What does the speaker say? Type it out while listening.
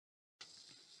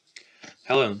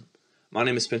Hello, my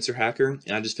name is Spencer Hacker,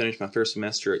 and I just finished my first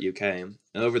semester at UK. And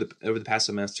over the past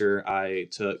semester, I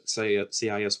took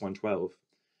CIS 112.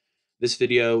 This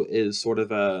video is sort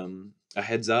of a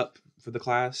heads up for the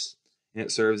class, and it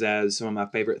serves as some of my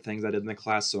favorite things I did in the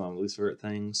class, some of my least favorite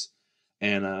things,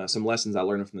 and some lessons I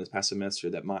learned from this past semester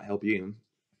that might help you.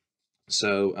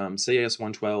 So CIS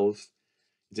 112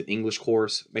 is an English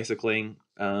course, basically.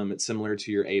 It's similar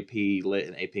to your AP Lit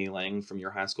and AP Lang from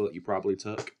your high school that you probably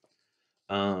took.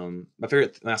 My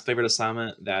favorite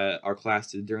assignment that our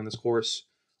class did during this course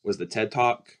was the TED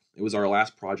Talk. It was our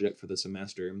last project for the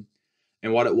semester.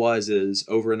 And what it was is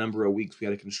over a number of weeks, we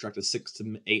had to construct a 6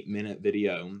 to 8 minute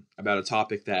video about a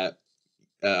topic that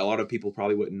a lot of people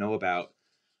probably wouldn't know about,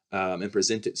 and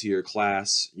present it to your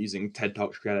class using TED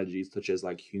Talk strategies such as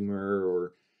like humor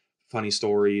or funny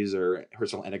stories or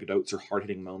personal anecdotes or hard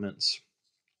hitting moments.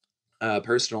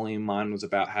 Personally, mine was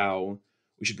about how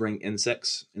we should bring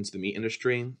insects into the meat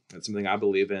industry. That's something I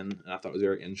believe in, and I thought was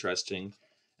very interesting.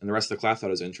 And the rest of the class thought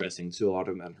it was interesting too. A lot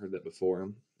of them hadn't heard that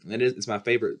before. And it's my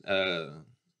favorite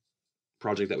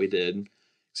project that we did.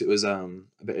 So it was I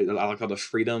like all the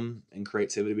freedom and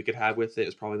creativity we could have with it. It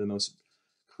was probably the most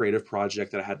creative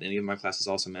project that I had in any of my classes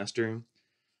all semester.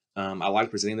 I liked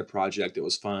presenting the project. It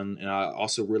was fun, and I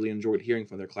also really enjoyed hearing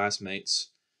from their classmates.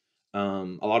 A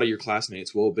lot of your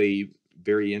classmates will be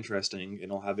very interesting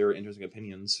and will have very interesting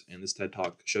opinions, and this TED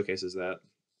Talk showcases that.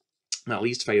 My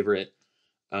least favorite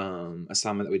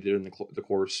assignment that we did in the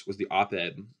course was the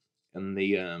op-ed, and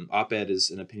the op-ed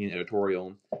is an opinion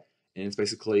editorial, and it's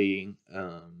basically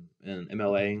an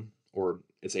MLA, or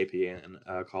it's APA in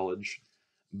college,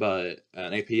 but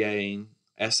an APA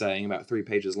essaying about 3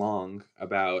 pages long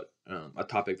about a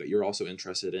topic that you're also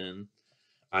interested in.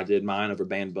 I did mine over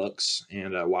banned books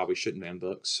and why we shouldn't ban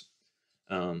books.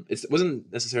 It wasn't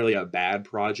necessarily a bad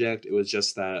project. It was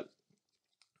just that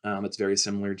it's very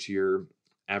similar to your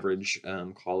average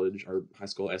college or high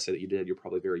school essay that you did. You're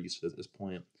probably very used to it at this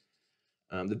point.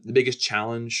 The biggest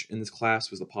challenge in this class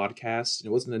was the podcast. It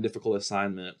wasn't a difficult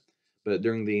assignment, but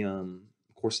during the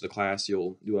course of the class,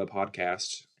 you'll do a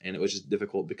podcast, and it was just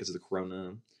difficult because of the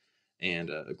corona and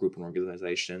a group and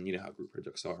organization. You know how group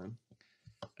projects are.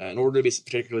 In order to be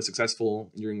particularly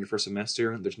successful during your first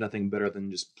semester, there's nothing better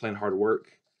than just plain hard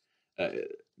work.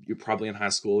 You're probably in high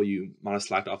school, you might have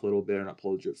slacked off a little bit or not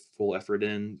pulled your full effort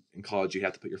in. In college, you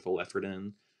have to put your full effort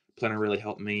in. Planner really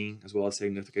helped me, as well as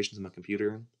setting notifications on my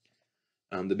computer.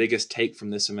 The biggest take from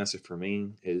this semester for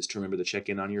me is to remember to check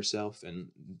in on yourself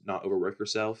and not overwork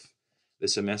yourself.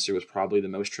 This semester was probably the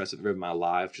most stressful of my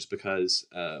life, just because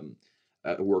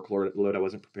a workload I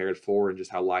wasn't prepared for, and just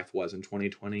how life was in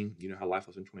 2020. You know how life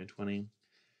was in 2020.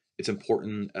 It's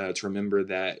important to remember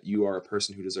that you are a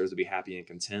person who deserves to be happy and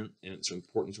content, and it's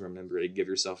important to remember to give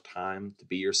yourself time to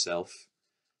be yourself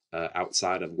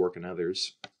outside of work and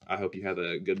others. I hope you have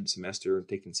a good semester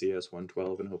taking CS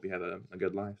 112, and hope you have a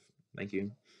good life. Thank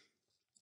you.